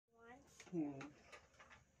Ano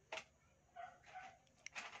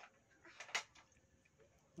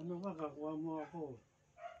ba? Kakuha mo ako.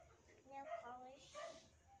 Nail polish.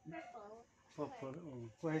 Purple. Purple. Oh.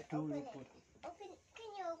 Where do you put? Can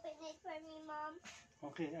you open it for me, Mom?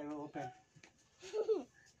 Okay, I will open.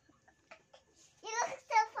 You look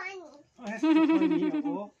so funny. Oh, that's so funny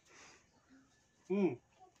ako.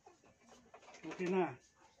 Okay na.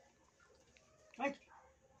 Ay!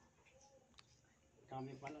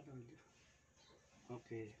 Dami pala doon.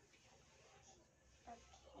 Okay.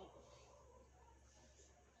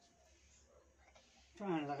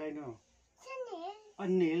 Saan lagay no? Sa nail. A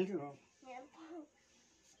nail. Oh. Nail polish.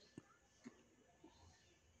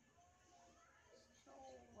 So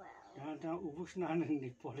well. Ubus na ng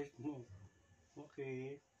nail polish mo.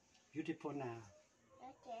 Okay. Beautiful na.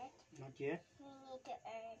 Not yet. Not yet? We need to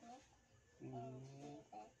earn it.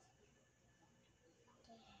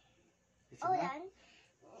 Oh, then.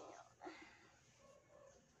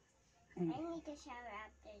 I need to shower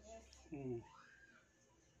after this.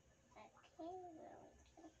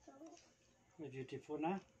 Okay, Beautiful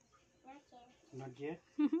na? Not yet. Not yet?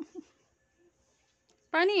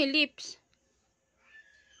 Paano yung lips?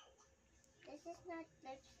 This is not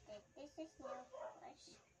lipstick. This is nail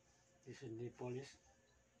polish. This is nail polish.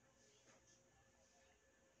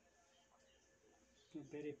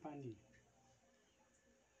 Very funny.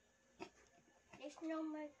 There's no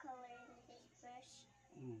more color in this brush.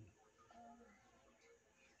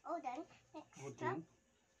 Oh, then next up.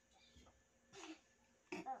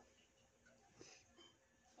 Oh.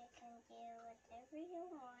 You can do whatever you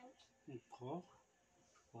want. Okay.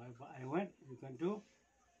 Whatever I want, you can do.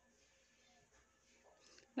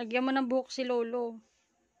 Lagyan mo ng buhok si Lolo.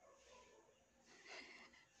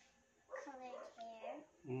 Colored hair.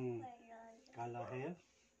 Color hair.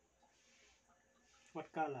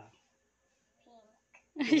 What color?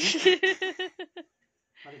 Pink.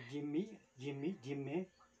 Para Jimin.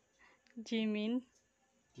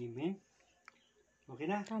 Okay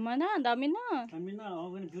na? Tama na, dami na. Dami na.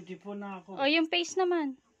 Oh, beautiful na ako. O, yung face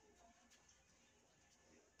naman.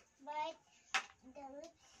 But the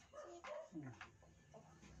lipstick.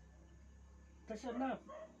 That's enough.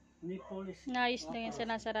 Nail polish. Nice na yung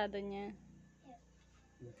sinasarado niya.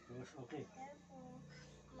 Okay.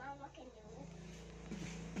 Mama can do it.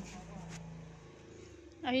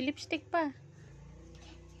 Ay, lipstick pa.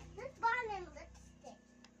 Let's buy them lipstick.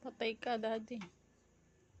 Patay ka, daddy.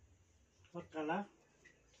 What color?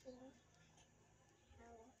 Pink.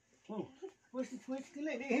 Oh, where's the pink?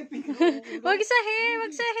 Wag sa hair,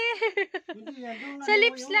 wag sa hair. Hindi yan. Sa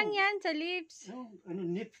lips lang yan, sa lips. Ano,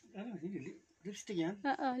 lipstick yan?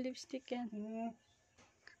 Oo, lipstick yan.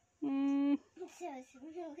 So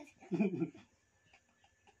smooth.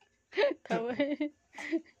 Tawa eh.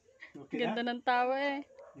 Okay Ganda na? ng tawa eh.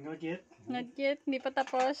 Not yet? Not yet, hindi pa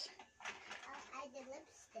tapos. I'll add the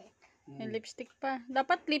lipstick. May lipstick pa.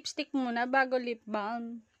 Dapat lipstick muna bago lip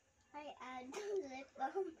balm. I add the lip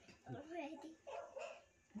balm already.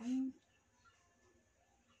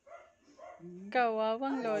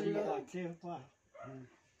 Kawawang lolo.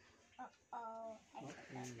 Oh, I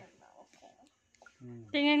forgot the okay.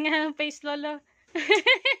 Tingnan nga ang face lolo.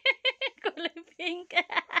 Kulay pink.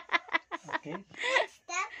 Okay.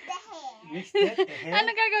 Step the hair. Next step, the hair.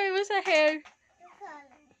 Ano gagawin mo sa hair?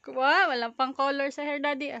 Color. Wow, walang pang color sa hair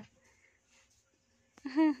daddy ah.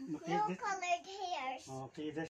 Okay, No colored hairs. okay, that's